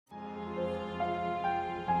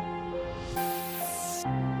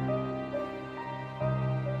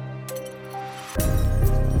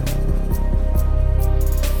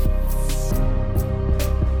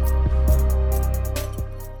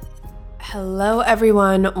Hello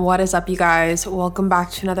everyone, what is up you guys? Welcome back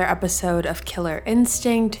to another episode of Killer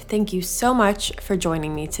Instinct. Thank you so much for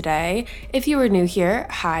joining me today. If you are new here,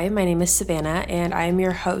 hi, my name is Savannah and I am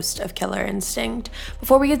your host of Killer Instinct.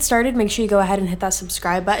 Before we get started, make sure you go ahead and hit that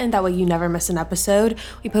subscribe button, that way you never miss an episode.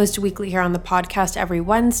 We post weekly here on the podcast every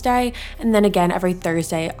Wednesday and then again every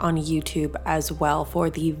Thursday on YouTube as well for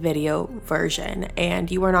the video version, and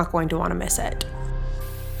you are not going to want to miss it.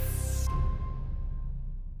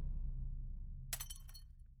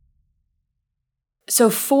 So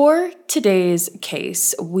for today's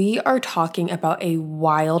case, we are talking about a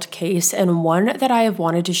wild case and one that I have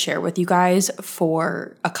wanted to share with you guys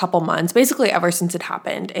for a couple months, basically ever since it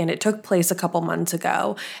happened, and it took place a couple months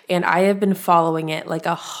ago, and I have been following it like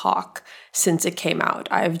a hawk since it came out.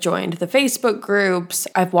 I've joined the Facebook groups,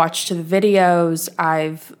 I've watched the videos,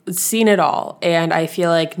 I've seen it all, and I feel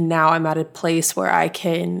like now I'm at a place where I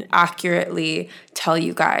can accurately tell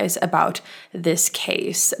you guys about this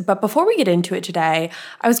case. But before we get into it today,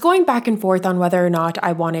 I was going back and forth on whether or not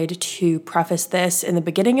I wanted to preface this in the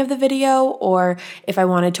beginning of the video or if I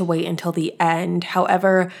wanted to wait until the end.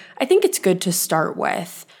 However, I think it's good to start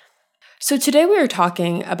with. So today we are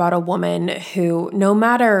talking about a woman who, no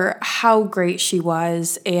matter how great she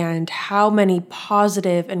was and how many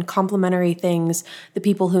positive and complimentary things the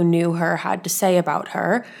people who knew her had to say about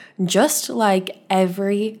her, just like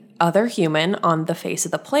every other human on the face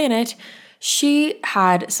of the planet, she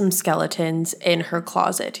had some skeletons in her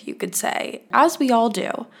closet, you could say, as we all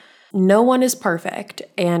do. No one is perfect,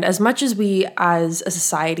 and as much as we as a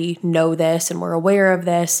society know this and we're aware of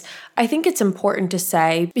this, I think it's important to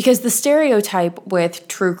say, because the stereotype with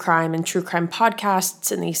true crime and true crime podcasts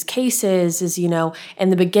in these cases is, in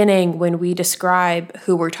the beginning when we describe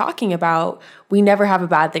who we're talking about, we never have a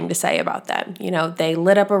bad thing to say about them. They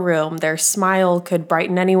lit up a room, their smile could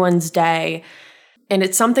brighten anyone's day. And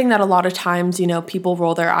it's something that a lot of times, people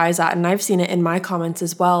roll their eyes at. And I've seen it in my comments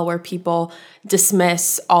as well, where people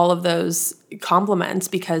dismiss all of those compliments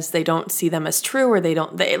because they don't see them as true, or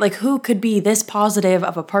who could be this positive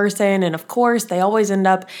of a person? And of course, they always end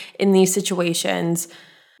up in these situations.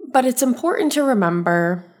 But it's important to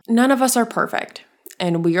remember, none of us are perfect.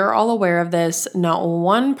 And we are all aware of this. Not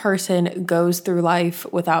one person goes through life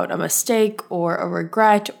without a mistake or a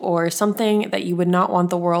regret or something that you would not want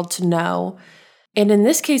the world to know. And in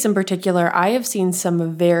this case in particular, I have seen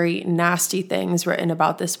some very nasty things written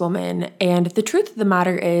about this woman. And the truth of the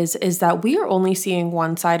matter is that we are only seeing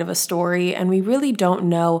one side of a story, and we really don't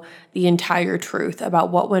know the entire truth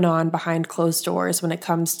about what went on behind closed doors when it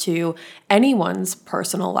comes to anyone's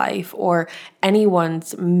personal life or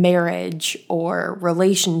anyone's marriage or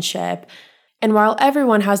relationship. And while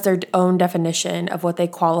everyone has their own definition of what they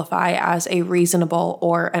qualify as a reasonable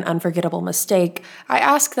or an unforgettable mistake, I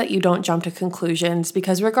ask that you don't jump to conclusions,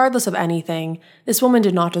 because regardless of anything, this woman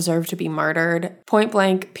did not deserve to be murdered. Point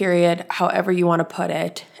blank, period, however you want to put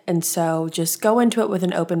it. And so just go into it with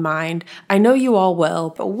an open mind. I know you all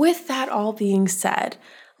will, but with that all being said,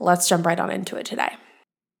 let's jump right on into it today.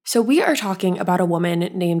 So we are talking about a woman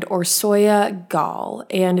named Orsolya Gaal,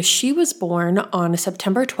 and she was born on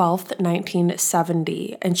September 12th,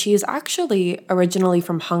 1970, and she is actually originally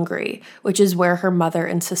from Hungary, which is where her mother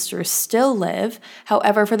and sisters still live.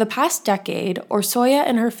 However, for the past decade, Orsolya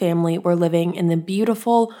and her family were living in the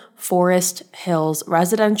beautiful Forest Hills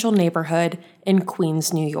residential neighborhood in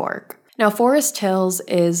Queens, New York. Now, Forest Hills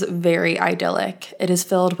is very idyllic. It is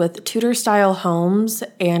filled with Tudor-style homes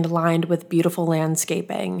and lined with beautiful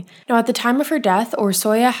landscaping. Now, at the time of her death,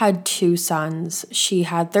 Orsolya had two sons. She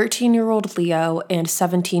had 13-year-old Leo and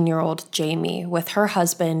 17-year-old Jamie with her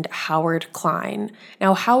husband, Howard Klein.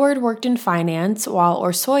 Now, Howard worked in finance while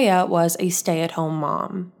Orsolya was a stay-at-home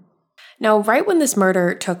mom. Now, right when this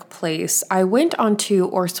murder took place, I went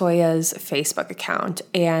onto Orsolya's Facebook account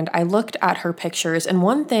and I looked at her pictures, and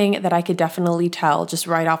one thing that I could definitely tell just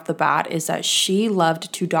right off the bat is that she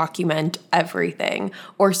loved to document everything.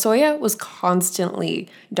 Orsolya was constantly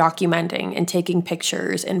documenting and taking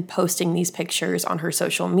pictures and posting these pictures on her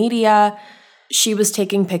social media. She was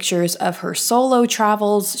taking pictures of her solo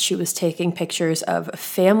travels. She was taking pictures of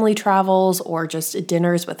family travels or just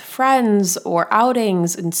dinners with friends or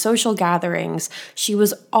outings and social gatherings. She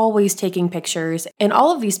was always taking pictures. And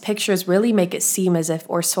all of these pictures really make it seem as if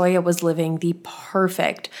Orsolya was living the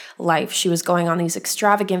perfect life. She was going on these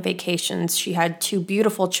extravagant vacations. She had two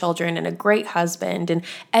beautiful children and a great husband, and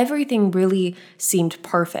everything really seemed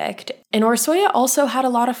perfect. And Orsolya also had a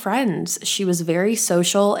lot of friends. She was very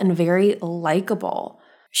social and very likable.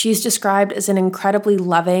 She's described as an incredibly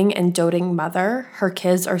loving and doting mother. Her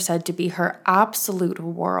kids are said to be her absolute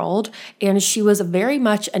world, and she was very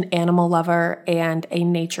much an animal lover and a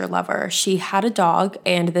nature lover. She had a dog,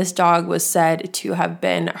 and this dog was said to have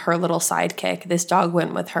been her little sidekick. This dog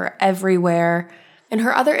went with her everywhere. And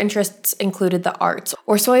her other interests included the arts.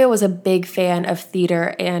 Orsolya was a big fan of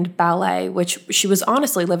theater and ballet, which she was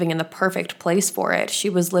honestly living in the perfect place for it. She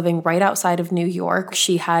was living right outside of New York.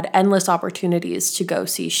 She had endless opportunities to go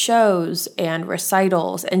see shows and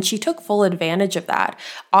recitals, and she took full advantage of that.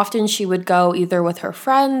 Often she would go either with her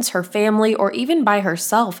friends, her family, or even by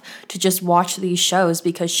herself to just watch these shows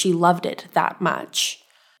because she loved it that much.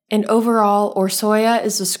 And overall, Orsolya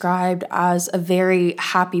is described as a very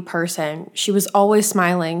happy person. She was always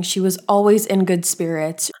smiling. She was always in good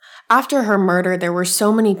spirits. After her murder, there were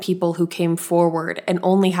so many people who came forward and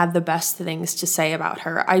only had the best things to say about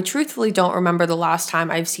her. I truthfully don't remember the last time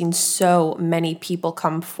I've seen so many people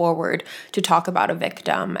come forward to talk about a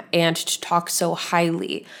victim and to talk so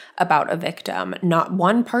highly about a victim. Not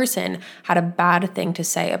one person had a bad thing to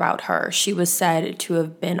say about her. She was said to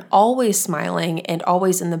have been always smiling and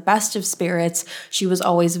always in the best of spirits. She was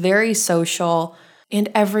always very social, and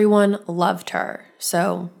everyone loved her.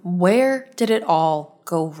 So where did it all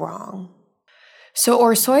go wrong? So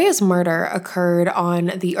Orsolya's murder occurred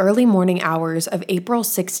on the early morning hours of April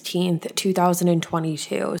 16th,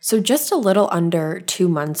 2022. So just a little under 2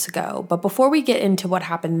 months ago. But before we get into what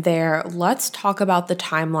happened there, let's talk about the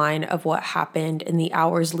timeline of what happened in the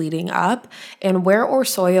hours leading up and where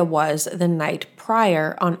Orsolya was the night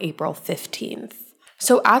prior on April 15th.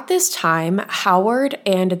 So at this time, Howard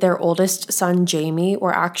and their oldest son, Jamie,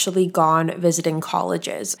 were actually gone visiting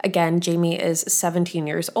colleges. Again, Jamie is 17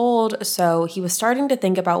 years old, so he was starting to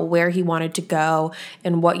think about where he wanted to go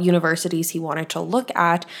and what universities he wanted to look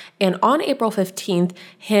at. And on April 15th,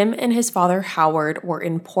 him and his father, Howard, were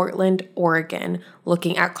in Portland, Oregon,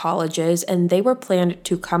 looking at colleges, and they were planned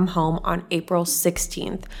to come home on April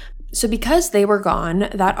 16th. So because they were gone,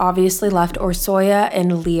 that obviously left Orsolya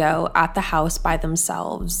and Leo at the house by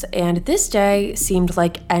themselves. And this day seemed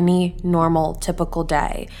like any normal, typical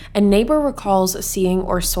day. A neighbor recalls seeing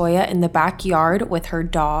Orsolya in the backyard with her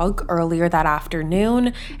dog earlier that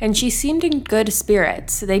afternoon, and she seemed in good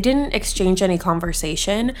spirits. They didn't exchange any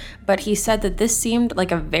conversation, but he said that this seemed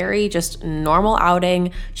like a very just normal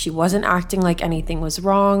outing. She wasn't acting like anything was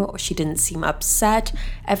wrong. She didn't seem upset.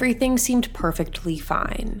 Everything seemed perfectly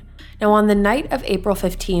fine. Now, on the night of April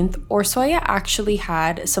 15th, Orsolya actually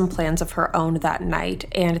had some plans of her own that night,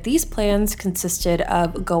 and these plans consisted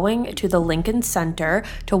of going to the Lincoln Center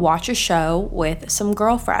to watch a show with some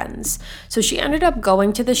girlfriends. So she ended up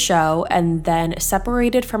going to the show and then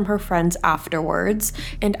separated from her friends afterwards,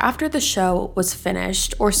 and after the show was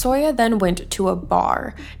finished, Orsolya then went to a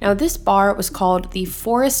bar. Now, this bar was called the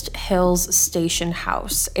Forest Hills Station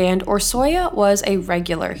House, and Orsolya was a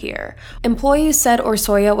regular here. Employees said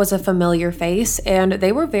Orsolya was a familiar face, and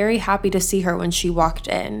they were very happy to see her when she walked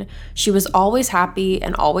in. She was always happy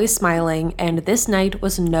and always smiling, and this night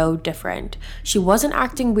was no different. She wasn't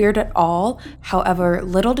acting weird at all. However,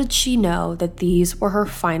 little did she know that these were her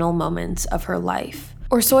final moments of her life.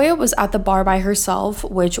 Orsolya was at the bar by herself,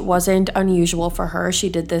 which wasn't unusual for her. She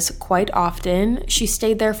did this quite often. She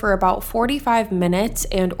stayed there for about 45 minutes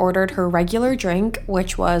and ordered her regular drink,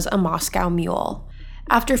 which was a Moscow Mule.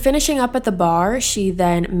 After finishing up at the bar, she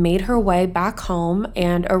then made her way back home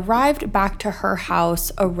and arrived back to her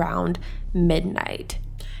house around midnight.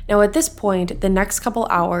 Now, at this point, the next couple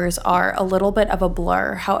hours are a little bit of a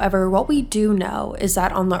blur. However, what we do know is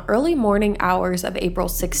that on the early morning hours of April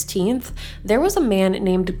 16th, there was a man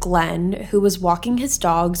named Glenn who was walking his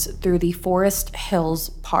dogs through the Forest Hills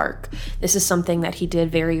Park. This is something that he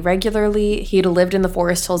did very regularly. He'd lived in the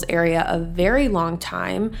Forest Hills area a very long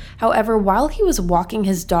time. However, while he was walking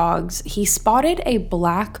his dogs, he spotted a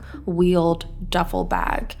black wheeled duffel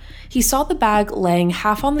bag. He saw the bag laying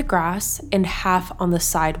half on the grass and half on the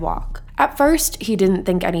sidewalk. At first, he didn't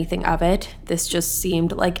think anything of it. This just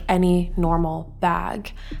seemed like any normal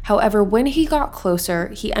bag. However, when he got closer,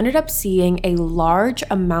 he ended up seeing a large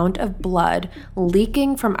amount of blood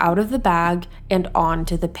leaking from out of the bag and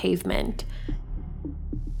onto the pavement.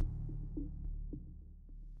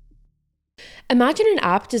 Imagine an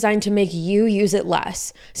app designed to make you use it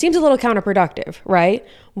less. Seems a little counterproductive, right?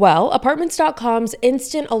 Well, Apartments.com's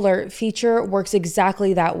instant alert feature works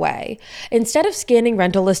exactly that way. Instead of scanning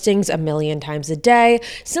rental listings a million times a day,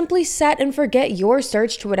 simply set and forget your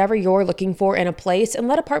search to whatever you're looking for in a place and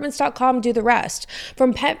let Apartments.com do the rest.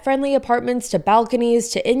 From pet-friendly apartments to balconies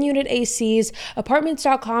to in-unit ACs,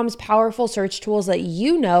 Apartments.com's powerful search tools let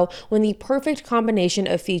you know when the perfect combination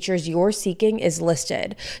of features you're seeking is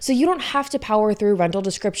listed. So you don't have to power through rental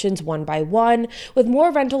descriptions one by one. With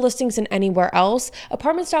more rental listings than anywhere else,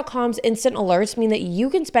 Apartments.com's instant alerts mean that you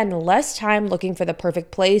can spend less time looking for the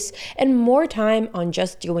perfect place and more time on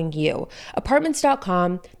just doing you.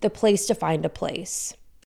 Apartments.com, the place to find a place.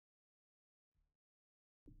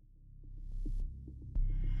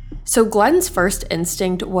 So Glenn's first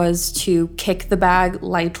instinct was to kick the bag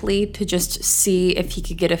lightly to just see if he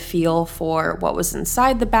could get a feel for what was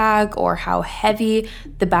inside the bag or how heavy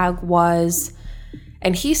the bag was.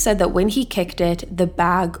 And he said that when he kicked it, the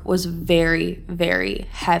bag was very, very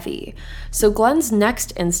heavy. So Glenn's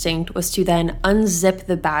next instinct was to then unzip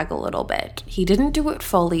the bag a little bit. He didn't do it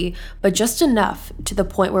fully, but just enough to the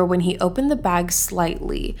point where when he opened the bag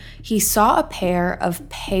slightly, he saw a pair of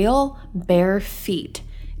pale, bare feet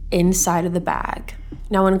inside of the bag.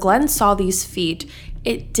 Now, when Glenn saw these feet,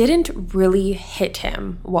 it didn't really hit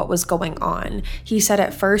him what was going on. He said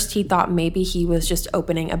at first he thought maybe he was just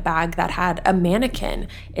opening a bag that had a mannequin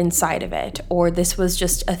inside of it, or this was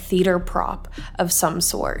just a theater prop of some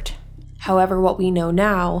sort. However, what we know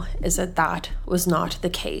now is that that was not the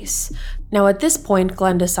case. Now, at this point,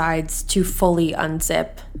 Glenn decides to fully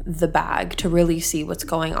unzip the bag to really see what's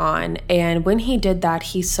going on. And when he did that,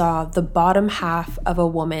 he saw the bottom half of a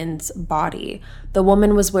woman's body. The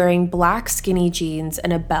woman was wearing black skinny jeans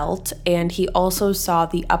and a belt, and he also saw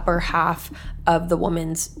the upper half of the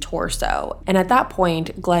woman's torso. And at that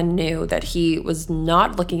point, Glenn knew that he was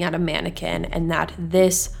not looking at a mannequin and that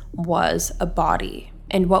this was a body.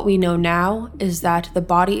 And what we know now is that the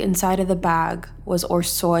body inside of the bag was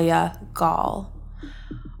Orsolya Gaal.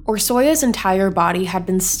 Orsolya's entire body had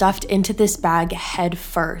been stuffed into this bag head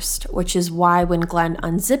first, which is why when Glenn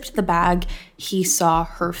unzipped the bag, he saw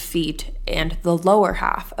her feet and the lower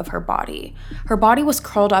half of her body. Her body was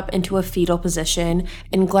curled up into a fetal position,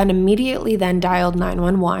 and Glenn immediately then dialed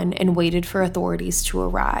 911 and waited for authorities to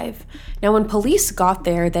arrive. Now, when police got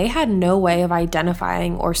there, they had no way of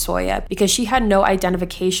identifying Orsolya because she had no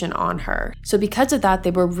identification on her. So because of that,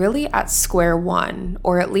 they were really at square one,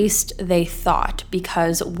 or at least they thought,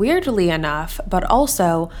 because weirdly enough, but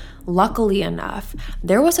also luckily enough,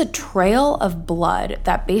 there was a trail of blood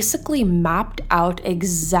that basically mapped out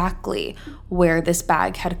exactly where this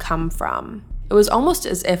bag had come from. It was almost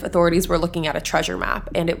as if authorities were looking at a treasure map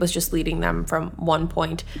and it was just leading them from one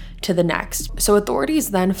point to the next. So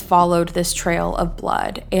authorities then followed this trail of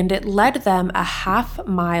blood and it led them a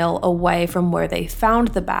half-mile away from where they found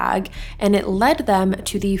the bag, and it led them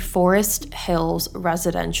to the Forest Hills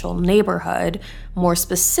residential neighborhood, more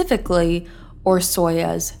specifically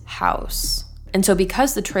Orsolya's house. And so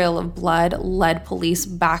because the trail of blood led police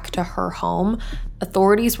back to her home,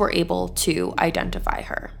 authorities were able to identify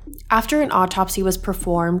her. After an autopsy was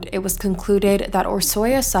performed, it was concluded that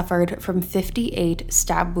Orsolya suffered from 58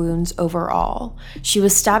 stab wounds overall. She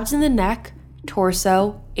was stabbed in the neck,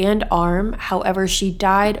 torso, and arm. However, she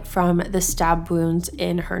died from the stab wounds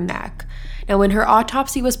in her neck. Now, when her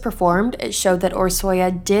autopsy was performed, it showed that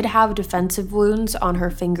Orsolya did have defensive wounds on her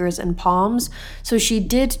fingers and palms, so she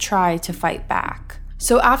did try to fight back.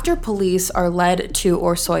 So after police are led to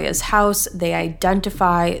Orsolya's house, they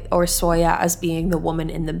identify Orsolya as being the woman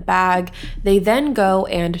in the bag. They then go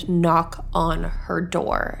and knock on her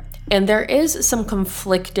door. And there is some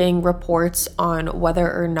conflicting reports on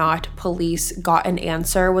whether or not police got an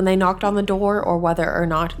answer when they knocked on the door or whether or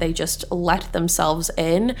not they just let themselves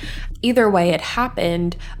in. Either way it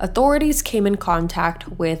happened, authorities came in contact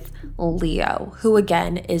with Leo, who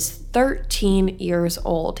again is 13 years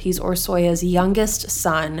old. He's Orsolya's youngest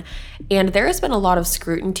son, and there has been a lot of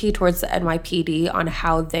scrutiny towards the NYPD on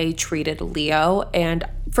how they treated Leo, and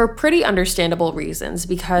for pretty understandable reasons,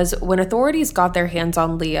 because when authorities got their hands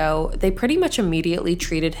on Leo, they pretty much immediately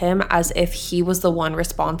treated him as if he was the one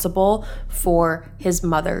responsible for his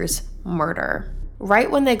mother's murder.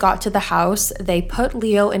 Right when they got to the house, they put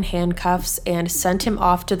Leo in handcuffs and sent him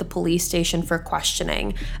off to the police station for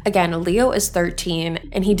questioning. Again, Leo is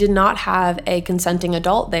 13, and he did not have a consenting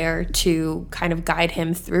adult there to kind of guide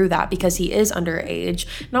him through that because he is underage.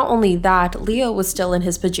 Not only that, Leo was still in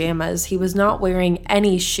his pajamas. He was not wearing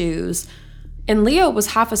any shoes. And Leo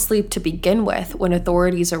was half asleep to begin with when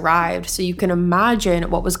authorities arrived, so you can imagine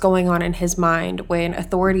what was going on in his mind when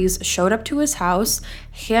authorities showed up to his house,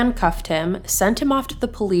 handcuffed him, sent him off to the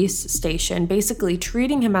police station, basically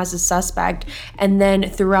treating him as a suspect, and then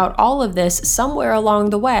throughout all of this, somewhere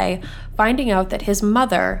along the way, finding out that his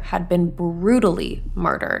mother had been brutally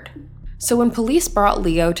murdered. So when police brought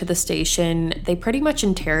Leo to the station, they pretty much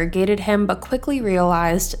interrogated him, but quickly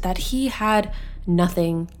realized that he had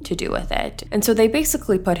nothing to do with it. And so they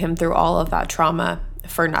basically put him through all of that trauma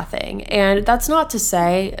for nothing. And that's not to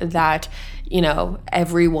say that,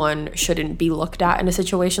 everyone shouldn't be looked at in a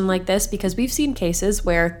situation like this, because we've seen cases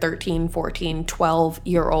where 13, 14,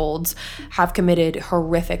 12-year-olds have committed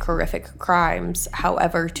horrific crimes.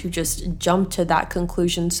 However, to just jump to that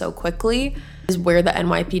conclusion so quickly is where the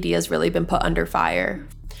NYPD has really been put under fire.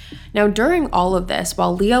 Now, during all of this,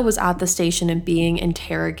 while Leo was at the station and being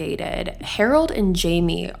interrogated, Harold and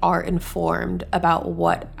Jamie are informed about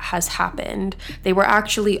what has happened. They were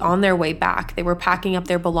actually on their way back. They were packing up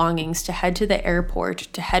their belongings to head to the airport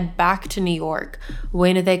to head back to New York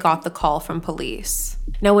when they got the call from police.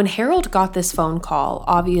 Now, when Harold got this phone call,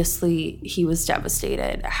 obviously he was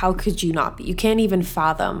devastated. How could you not be? You can't even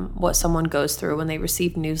fathom what someone goes through when they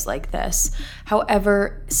receive news like this.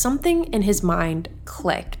 However, something in his mind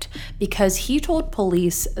clicked, because he told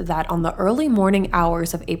police that on the early morning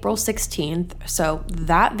hours of April 16th, so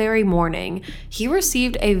that very morning, he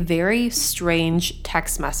received a very strange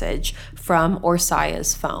text message from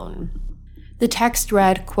Orsolya's phone. The text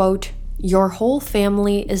read, quote, "Your whole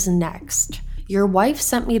family is next. Your wife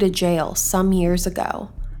sent me to jail some years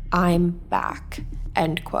ago. I'm back."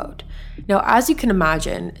 End quote. Now, as you can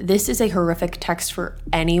imagine, this is a horrific text for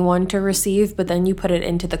anyone to receive, but then you put it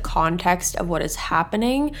into the context of what is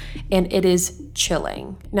happening, and it is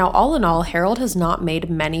chilling. Now, all in all, Harold has not made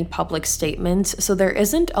many public statements, so there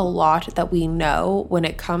isn't a lot that we know when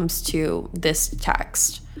it comes to this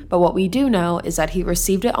text. But what we do know is that he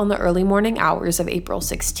received it on the early morning hours of April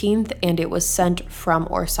 16th, and it was sent from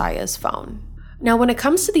Orsolya's phone. Now, when it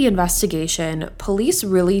comes to the investigation, police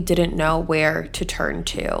really didn't know where to turn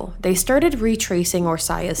to. They started retracing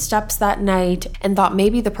Orsolya's steps that night and thought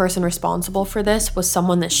maybe the person responsible for this was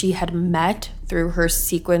someone that she had met through her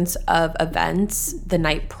sequence of events the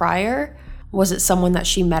night prior. Was it someone that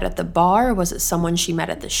she met at the bar? Was it someone she met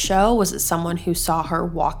at the show? Was it someone who saw her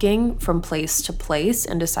walking from place to place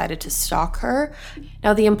and decided to stalk her?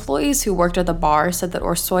 Now, the employees who worked at the bar said that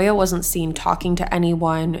Orsolya wasn't seen talking to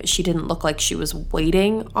anyone. She didn't look like she was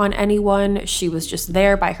waiting on anyone. She was just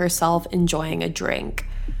there by herself enjoying a drink.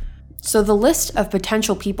 So the list of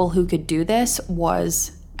potential people who could do this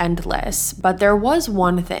was endless, but there was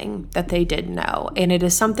one thing that they did know, and it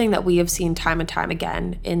is something that we have seen time and time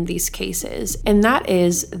again in these cases, and that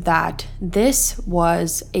is that this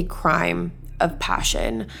was a crime of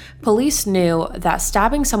passion. Police knew that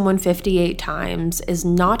stabbing someone 58 times is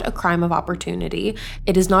not a crime of opportunity.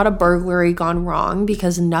 It is not a burglary gone wrong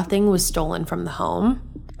because nothing was stolen from the home.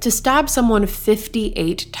 To stab someone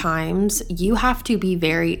 58 times, you have to be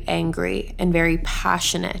very angry and very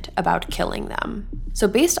passionate about killing them. So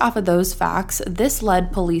based off of those facts, this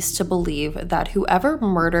led police to believe that whoever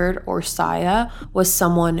murdered Orsolya was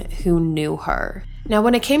someone who knew her. Now,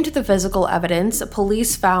 when it came to the physical evidence,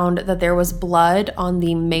 police found that there was blood on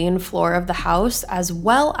the main floor of the house as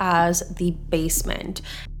well as the basement.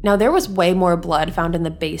 Now, there was way more blood found in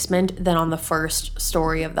the basement than on the first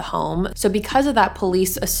story of the home. So because of that,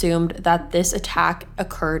 police assumed that this attack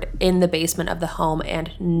occurred in the basement of the home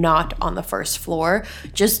and not on the first floor,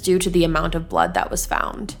 just due to the amount of blood that was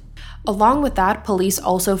found. Along with that, police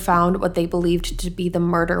also found what they believed to be the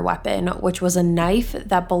murder weapon, which was a knife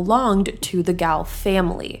that belonged to the Gaal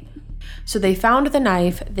family. So they found the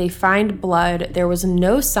knife, they find blood, there was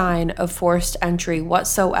no sign of forced entry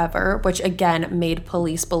whatsoever, which again made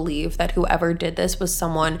police believe that whoever did this was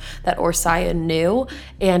someone that Orsolya knew.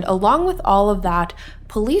 And along with all of that,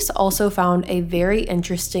 police also found a very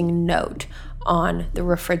interesting note on the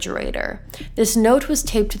refrigerator. This note was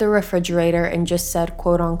taped to the refrigerator and just said,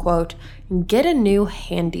 quote unquote, "Get a new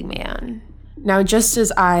handyman." Now, just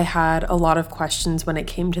as I had a lot of questions when it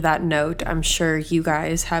came to that note, I'm sure you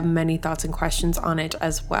guys have many thoughts and questions on it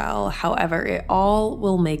as well. However, it all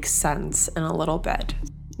will make sense in a little bit.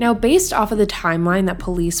 Now, based off of the timeline that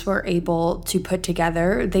police were able to put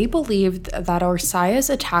together, they believed that Orsolya's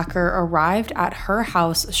attacker arrived at her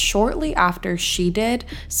house shortly after she did,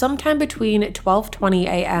 sometime between 12:20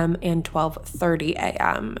 a.m. and 12:30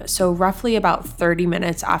 a.m., so roughly about 30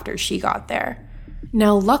 minutes after she got there.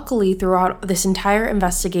 Now, luckily, throughout this entire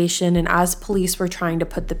investigation and as police were trying to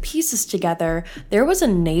put the pieces together, there was a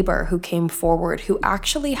neighbor who came forward who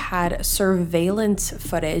actually had surveillance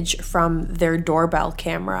footage from their doorbell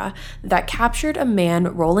camera that captured a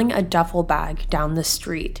man rolling a duffel bag down the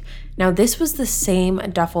street. Now, this was the same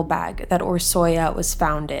duffel bag that Orsolya was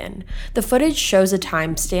found in. The footage shows a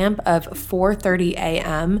timestamp of 4:30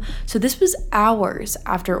 a.m., so this was hours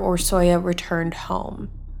after Orsolya returned home.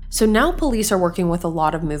 So now police are working with a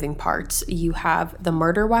lot of moving parts. You have the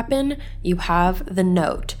murder weapon, you have the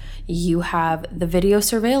note, you have the video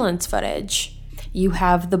surveillance footage, you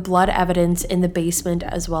have the blood evidence in the basement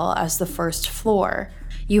as well as the first floor.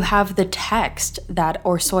 You have the text that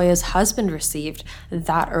Orsolya's husband received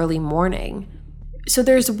that early morning. So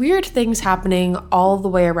there's weird things happening all the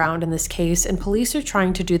way around in this case, and police are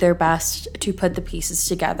trying to do their best to put the pieces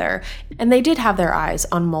together. And they did have their eyes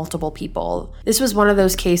on multiple people. This was one of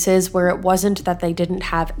those cases where it wasn't that they didn't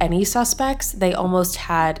have any suspects, they almost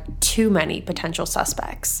had too many potential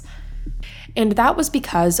suspects. And that was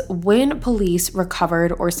because when police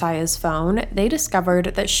recovered Orsolya's phone, they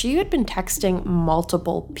discovered that she had been texting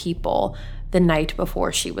multiple people the night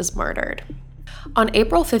before she was murdered. On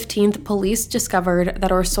April 15th, police discovered that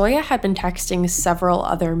Orsolya had been texting several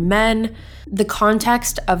other men. The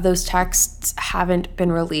context of those texts haven't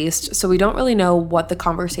been released, so we don't really know what the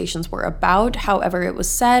conversations were about. However, it was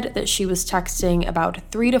said that she was texting about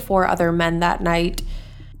 3 to 4 other men that night.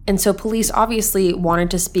 And so police obviously wanted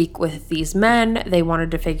to speak with these men. They wanted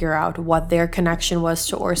to figure out what their connection was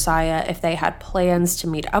to Orsolya, if they had plans to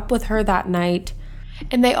meet up with her that night.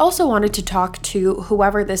 And they also wanted to talk to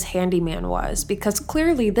whoever this handyman was, because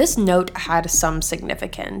clearly this note had some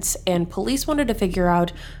significance, and police wanted to figure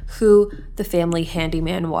out who the family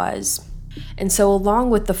handyman was. And so along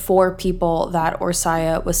with the 4 people that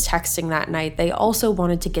Orsolya was texting that night, they also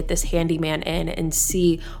wanted to get this handyman in and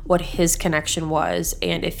see what his connection was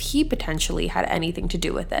and if he potentially had anything to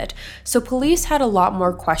do with it. So police had a lot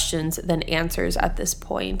more questions than answers at this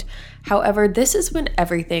point. However, this is when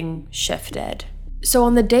everything shifted. So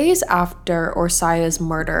on the days after Orsolya's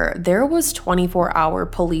murder, there was 24-hour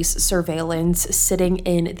police surveillance sitting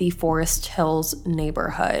in the Forest Hills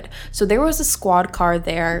neighborhood. So there was a squad car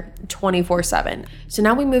there 24/7. So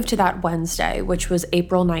now we move to that Wednesday, which was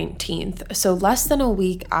April 19th. So less than a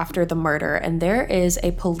week after the murder, and there is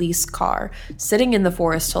a police car sitting in the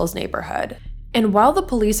Forest Hills neighborhood. And while the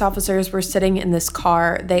police officers were sitting in this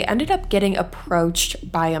car, they ended up getting approached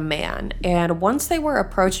by a man. And once they were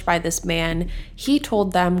approached by this man, he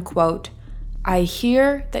told them, quote, "I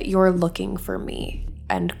hear that you're looking for me,"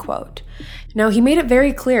 end quote. Now, he made it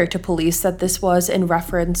very clear to police that this was in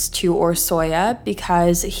reference to Orsolya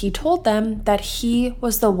because he told them that he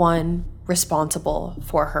was the one responsible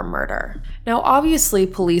for her murder. Now, obviously,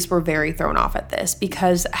 police were very thrown off at this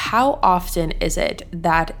because how often is it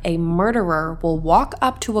that a murderer will walk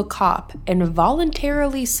up to a cop and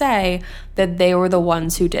voluntarily say that they were the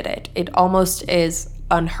ones who did it? It almost is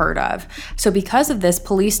unheard of. So because of this,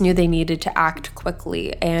 police knew they needed to act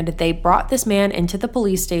quickly, and they brought this man into the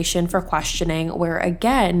police station for questioning, where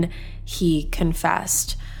again, he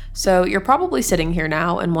confessed. So you're probably sitting here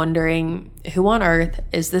now and wondering, who on earth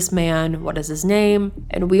is this man? What is his name?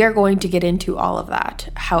 And we are going to get into all of that.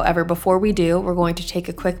 However, before we do, we're going to take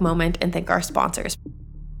a quick moment and thank our sponsors.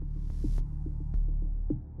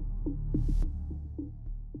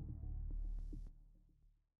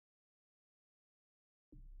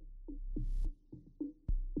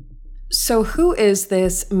 So who is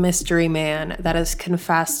this mystery man that has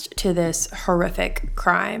confessed to this horrific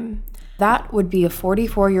crime? That would be a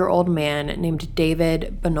 44-year-old man named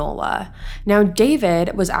David Bonola. Now,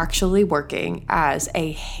 David was actually working as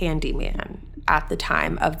a handyman at the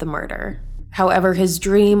time of the murder. However, his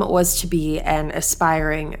dream was to be an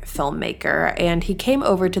aspiring filmmaker, and he came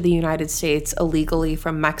over to the United States illegally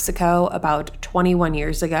from Mexico about 21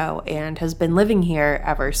 years ago and has been living here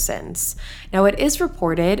ever since. Now, it is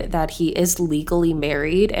reported that he is legally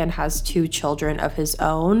married and has 2 children of his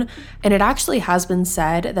own, and it actually has been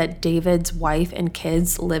said that David's wife and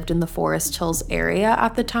kids lived in the Forest Hills area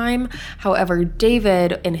at the time. However,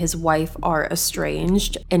 David and his wife are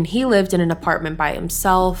estranged, and he lived in an apartment by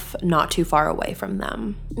himself, not too far away from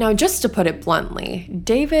them. Now, just to put it bluntly,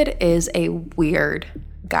 David is a weird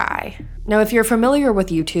guy. Now, if you're familiar with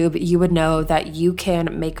YouTube, you would know that you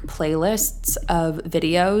can make playlists of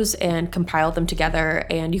videos and compile them together,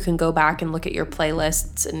 and you can go back and look at your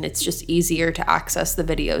playlists, and it's just easier to access the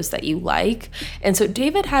videos that you like. And so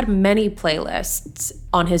David had many playlists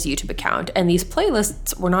on his YouTube account, and these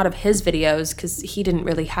playlists were not of his videos because he didn't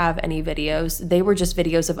really have any videos. They were just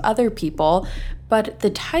videos of other people, but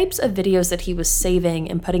the types of videos that he was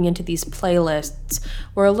saving and putting into these playlists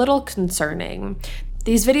were a little concerning.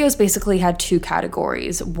 These videos basically had two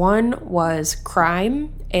categories. One was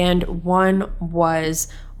crime and one was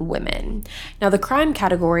women. Now, the crime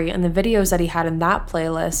category and the videos that he had in that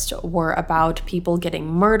playlist were about people getting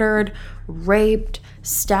murdered, raped,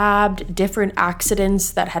 stabbed, different accidents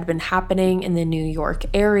that had been happening in the New York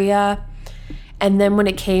area. And then when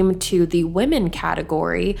it came to the women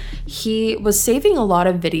category, he was saving a lot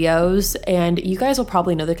of videos, and you guys will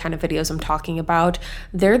probably know the kind of videos I'm talking about.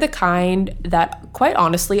 They're the kind that, quite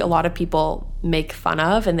honestly, a lot of people make fun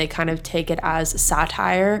of, and they kind of take it as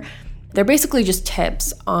satire. They're basically just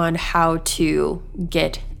tips on how to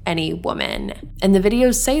get any woman. And the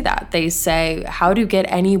videos say that. They say how to get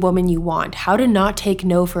any woman you want, how to not take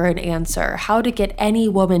no for an answer, how to get any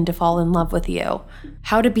woman to fall in love with you,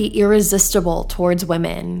 how to be irresistible towards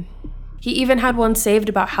women. He even had one saved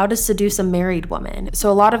about how to seduce a married woman. So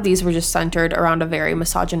a lot of these were just centered around a very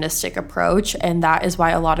misogynistic approach, and that is why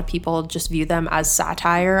a lot of people just view them as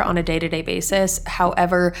satire on a day-to-day basis.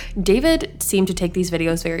 However, David seemed to take these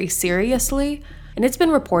videos very seriously. And it's been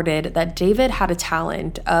reported that David had a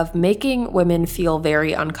talent of making women feel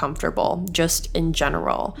very uncomfortable, just in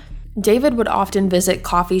general. David would often visit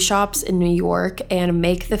coffee shops in New York and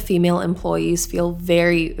make the female employees feel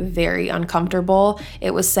very, very uncomfortable.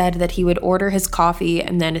 It was said that he would order his coffee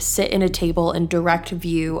and then sit in a table in direct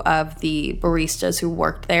view of the baristas who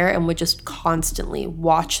worked there and would just constantly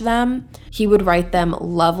watch them. He would write them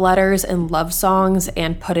love letters and love songs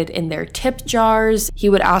and put it in their tip jars. He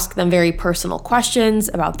would ask them very personal questions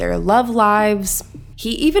about their love lives.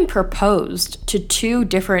 He even proposed to 2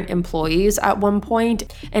 different employees at one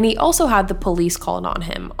point, and he also had the police called on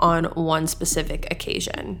him on one specific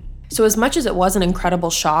occasion. So as much as it was an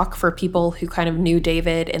incredible shock for people who kind of knew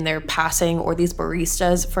David in their passing, or these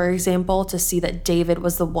baristas, for example, to see that David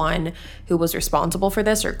was the one who was responsible for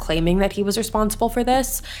this or claiming that he was responsible for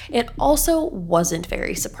this, it also wasn't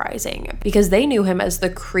very surprising because they knew him as the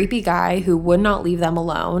creepy guy who would not leave them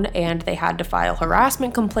alone, and they had to file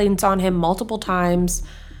harassment complaints on him multiple times.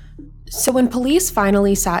 So when police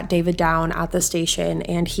finally sat David down at the station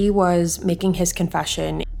and he was making his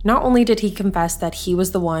confession, not only did he confess that he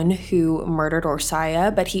was the one who murdered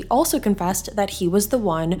Orsolya, but he also confessed that he was the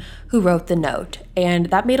one who wrote the note. And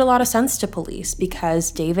that made a lot of sense to police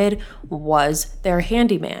because David was their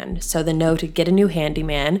handyman. So the note, "Get a new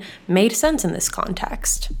handyman," made sense in this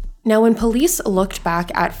context. Now, when police looked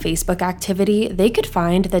back at Facebook activity, they could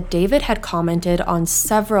find that David had commented on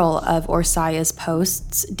several of Orsolya's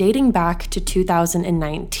posts dating back to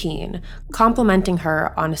 2019, complimenting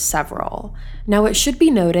her on several. Now, it should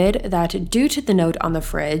be noted that due to the note on the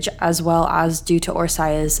fridge, as well as due to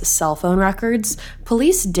Orsolya's cell phone records,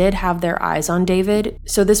 police did have their eyes on David.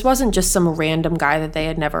 So this wasn't just some random guy that they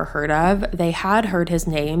had never heard of. They had heard his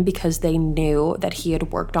name because they knew that he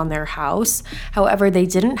had worked on their house. However, they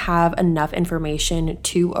didn't have enough information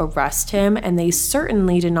to arrest him, and they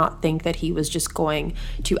certainly did not think that he was just going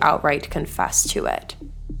to outright confess to it.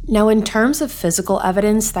 Now, in terms of physical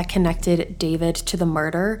evidence that connected David to the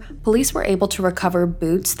murder, police were able to recover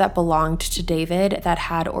boots that belonged to David that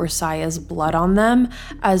had Orsolya's blood on them,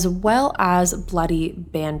 as well as bloody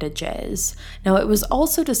bandages. Now, it was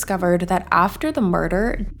also discovered that after the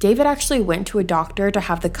murder, David actually went to a doctor to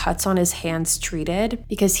have the cuts on his hands treated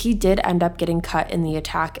because he did end up getting cut in the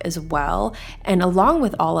attack as well. And along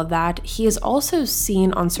with all of that, he is also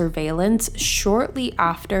seen on surveillance shortly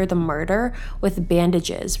after the murder with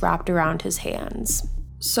bandages wrapped around his hands.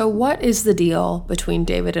 So what is the deal between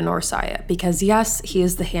David and Orsolya? Because yes, he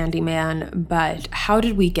is the handyman, but how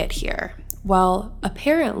did we get here? Well,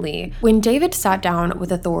 apparently, when David sat down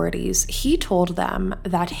with authorities, he told them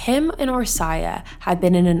that him and Orsolya had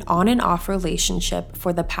been in an on and off relationship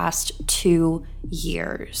for the past 2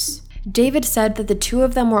 years. David said that the two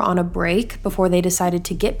of them were on a break before they decided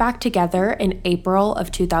to get back together in April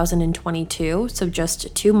of 2022, so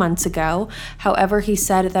just 2 months ago. However, he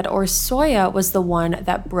said that Orsolya was the one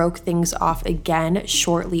that broke things off again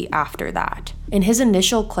shortly after that. In his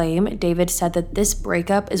initial claim, David said that this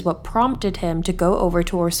breakup is what prompted him to go over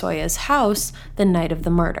to Orsolya's house the night of the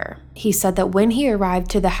murder. He said that when he arrived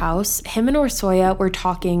to the house, him and Orsolya were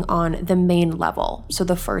talking on the main level, so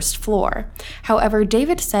the first floor. However,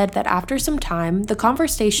 David said that after some time, the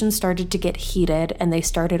conversation started to get heated and they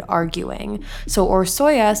started arguing. So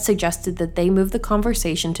Orsolya suggested that they move the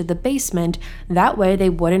conversation to the basement, that way they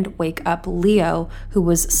wouldn't wake up Leo, who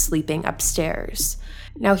was sleeping upstairs.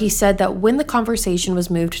 Now, he said that when the conversation was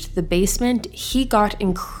moved to the basement, he got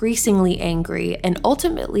increasingly angry and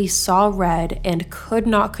ultimately saw red and could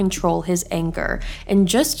not control his anger and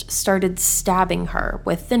just started stabbing her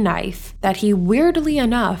with the knife that he, weirdly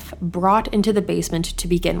enough, brought into the basement to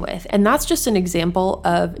begin with. And that's just an example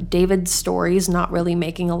of David's stories not really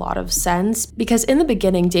making a lot of sense, because in the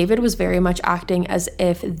beginning, David was very much acting as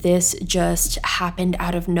if this just happened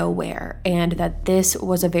out of nowhere and that this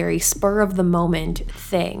was a very spur of the moment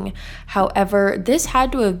thing. However, this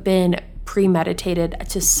had to have been premeditated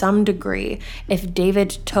to some degree if David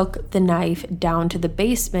took the knife down to the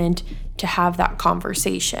basement to have that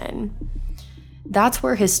conversation. That's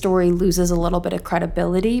where his story loses a little bit of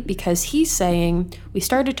credibility, because he's saying, we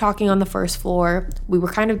started talking on the first floor, we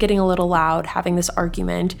were kind of getting a little loud, having this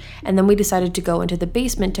argument, and then we decided to go into the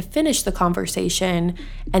basement to finish the conversation,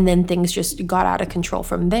 and then things just got out of control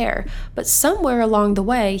from there. But somewhere along the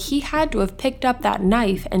way, he had to have picked up that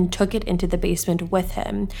knife and took it into the basement with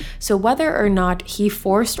him. So whether or not he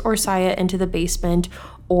forced Orsolya into the basement,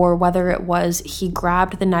 or whether it was he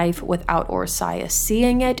grabbed the knife without Orsolya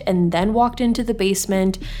seeing it and then walked into the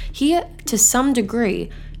basement, he, to some degree,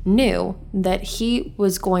 knew that he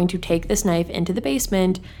was going to take this knife into the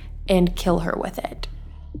basement and kill her with it.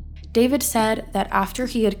 David said that after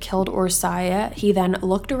he had killed Orsolya, he then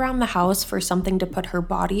looked around the house for something to put her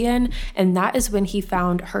body in, and that is when he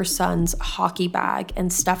found her son's hockey bag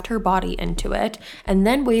and stuffed her body into it, and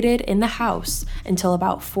then waited in the house until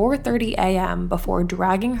about 4:30 a.m. before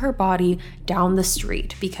dragging her body down the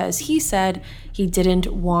street, because he said he didn't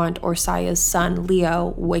want Orsolya's son,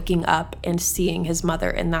 Leo, waking up and seeing his mother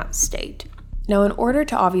in that state. Now, in order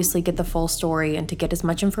to obviously get the full story and to get as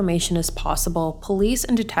much information as possible, police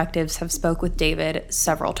and detectives have spoke with David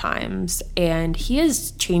several times, and he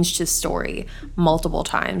has changed his story multiple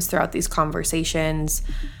times throughout these conversations.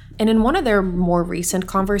 And in one of their more recent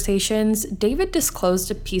conversations, David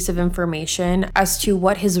disclosed a piece of information as to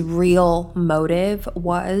what his real motive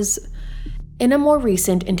was. In a more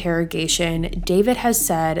recent interrogation, David has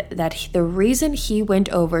said that the reason he went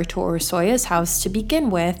over to Orsolya's house to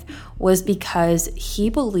begin with was because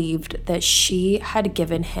he believed that she had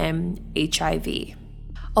given him HIV.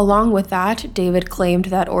 Along with that, David claimed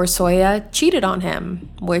that Orsolya cheated on him,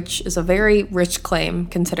 which is a very rich claim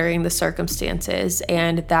considering the circumstances,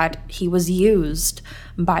 and that he was used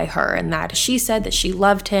by her, and that she said that she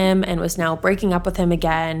loved him and was now breaking up with him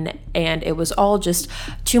again, and it was all just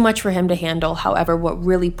too much for him to handle. However, what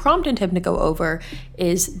really prompted him to go over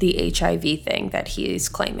is the HIV thing that he is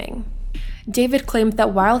claiming. David claimed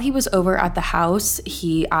that while he was over at the house,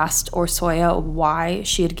 he asked Orsolya why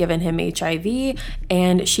she had given him HIV,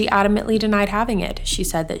 and she adamantly denied having it. She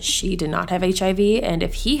said that she did not have HIV, and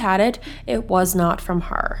if he had it, it was not from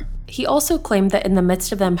her. He also claimed that in the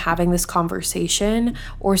midst of them having this conversation,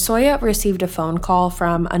 Orsolya received a phone call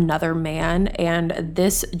from another man, and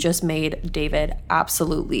this just made David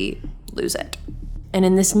absolutely lose it. And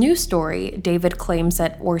in this new story, David claims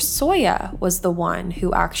that Orsolya was the one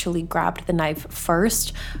who actually grabbed the knife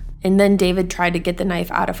first, and then David tried to get the knife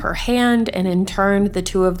out of her hand, and in turn, the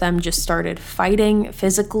two of them just started fighting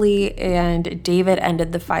physically, and David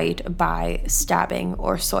ended the fight by stabbing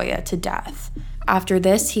Orsolya to death. After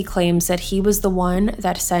this, he claims that he was the one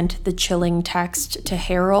that sent the chilling text to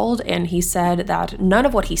Harold, and he said that none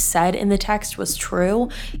of what he said in the text was true.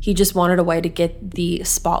 He just wanted a way to get the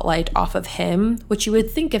spotlight off of him, which you would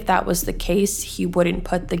think if that was the case, he wouldn't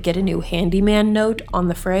put the "get a new handyman" note on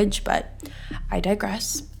the fridge, but I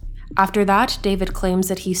digress. After that, David claims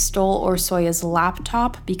that he stole Orsolya's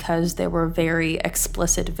laptop because there were very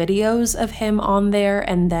explicit videos of him on there,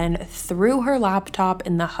 and then threw her laptop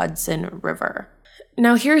in the Hudson River.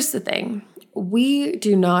 Now, here's the thing. We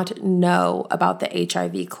do not know about the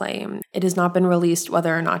HIV claim. It has not been released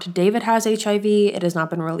whether or not David has HIV. It has not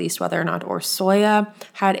been released whether or not Orsolya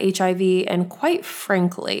had HIV. And quite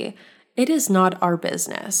frankly, it is not our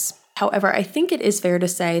business. However, I think it is fair to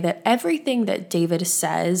say that everything that David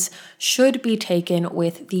says should be taken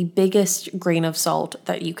with the biggest grain of salt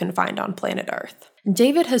that you can find on planet Earth.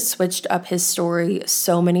 David has switched up his story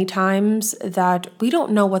so many times that we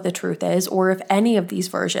don't know what the truth is or if any of these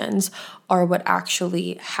versions are what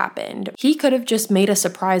actually happened. He could have just made a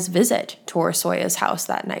surprise visit to Orsolya's house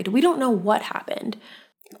that night. We don't know what happened.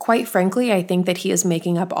 Quite frankly, I think that he is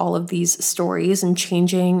making up all of these stories and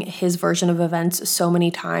changing his version of events so many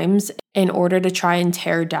times in order to try and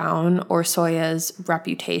tear down Orsolya's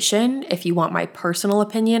reputation. If you want my personal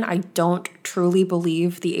opinion, I don't truly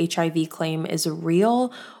believe the HIV claim is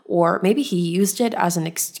real, or maybe he used it as an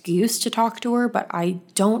excuse to talk to her, but I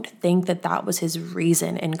don't think that that was his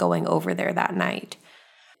reason in going over there that night.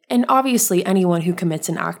 And obviously, anyone who commits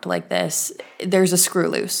an act like this, there's a screw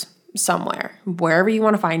loose somewhere. Wherever you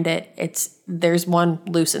want to find it, there's one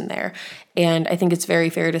loose in there. And I think it's very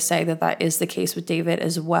fair to say that that is the case with David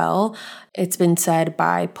as well. It's been said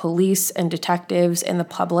by police and detectives and the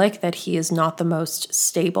public that he is not the most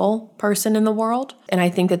stable person in the world. And I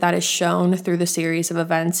think that that is shown through the series of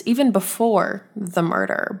events even before the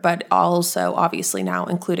murder, but also obviously now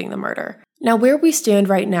including the murder. Now, where we stand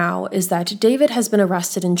right now is that David has been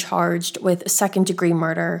arrested and charged with second-degree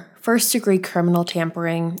murder, first-degree criminal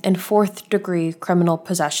tampering, and fourth-degree criminal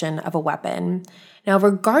possession of a weapon. Now,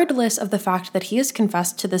 regardless of the fact that he has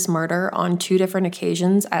confessed to this murder on 2 different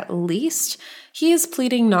occasions at least, he is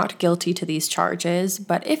pleading not guilty to these charges,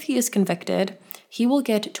 but if he is convicted, he will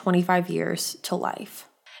get 25 years to life.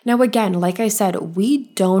 Now, again, like I said,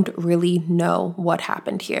 we don't really know what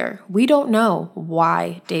happened here. We don't know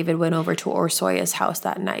why David went over to Orsolya's house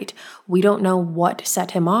that night. We don't know what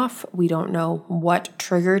set him off. We don't know what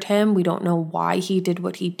triggered him. We don't know why he did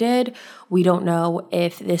what he did. We don't know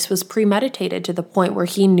if this was premeditated to the point where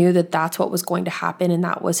he knew that that's what was going to happen and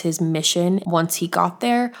that was his mission once he got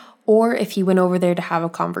there, or if he went over there to have a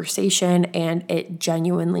conversation and it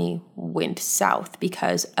genuinely went south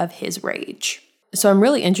because of his rage. So I'm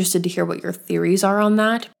really interested to hear what your theories are on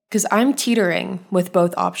that, because I'm teetering with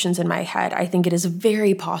both options in my head. I think it is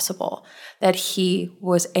very possible that he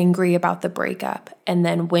was angry about the breakup and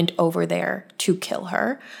then went over there to kill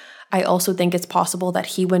her. I also think it's possible that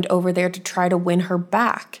he went over there to try to win her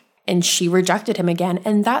back and she rejected him again,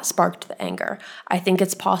 and that sparked the anger. I think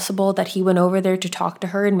it's possible that he went over there to talk to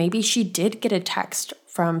her and maybe she did get a text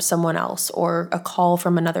from someone else or a call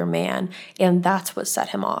from another man, and that's what set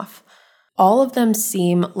him off. All of them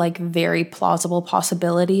seem like very plausible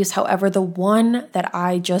possibilities. However, the one that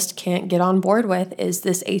I just can't get on board with is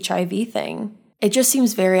this HIV thing. It just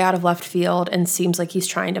seems very out of left field and seems like he's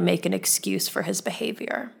trying to make an excuse for his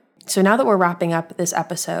behavior. So now that we're wrapping up this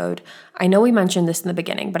episode, I know we mentioned this in the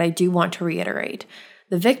beginning, but I do want to reiterate.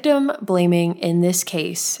 The victim blaming in this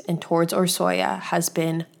case and towards Orsolya has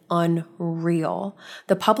been unreal.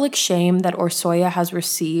 The public shame that Orsolya has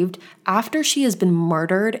received after she has been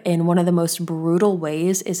murdered in one of the most brutal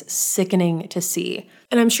ways is sickening to see.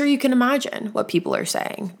 And I'm sure you can imagine what people are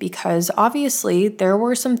saying, because obviously there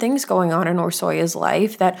were some things going on in Orsolya's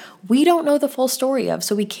life that we don't know the full story of,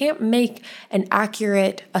 so we can't make an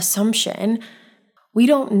accurate assumption. We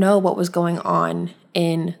don't know what was going on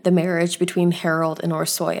in the marriage between Harold and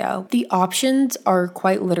Orsolya. The options are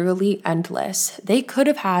quite literally endless. They could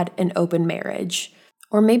have had an open marriage,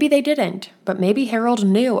 or maybe they didn't, but maybe Harold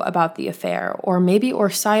knew about the affair, or maybe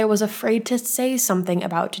Orsolya was afraid to say something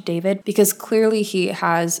about David because clearly he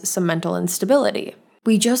has some mental instability.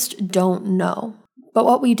 We just don't know. But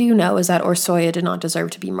what we do know is that Orsolya did not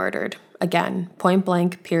deserve to be murdered. Again, point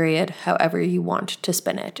blank, period, however you want to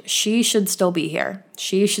spin it. She should still be here.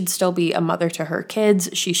 She should still be a mother to her kids.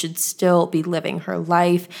 She should still be living her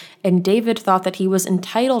life. And David thought that he was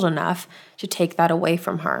entitled enough to take that away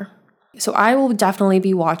from her. So I will definitely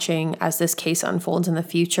be watching as this case unfolds in the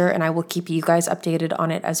future, and I will keep you guys updated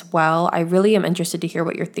on it as well. I really am interested to hear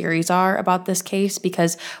what your theories are about this case,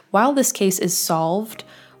 because while this case is solved,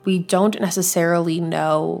 we don't necessarily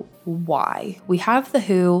know why. We have the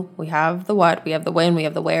who, we have the what, we have the when, we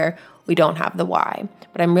have the where, we don't have the why.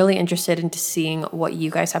 But I'm really interested into seeing what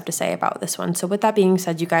you guys have to say about this one. So with that being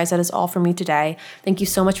said, you guys, that is all for me today. Thank you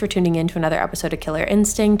so much for tuning in to another episode of Killer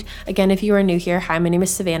Instinct. Again, if you are new here, hi, my name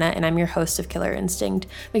is Savannah, and I'm your host of Killer Instinct.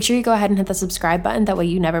 Make sure you go ahead and hit the subscribe button. That way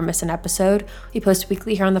you never miss an episode. We post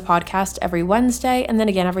weekly here on the podcast every Wednesday, and then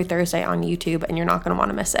again every Thursday on YouTube, and you're not going to want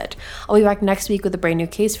to miss it. I'll be back next week with a brand new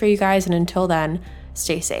case for you guys, and until then,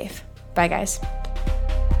 stay safe. Bye, guys.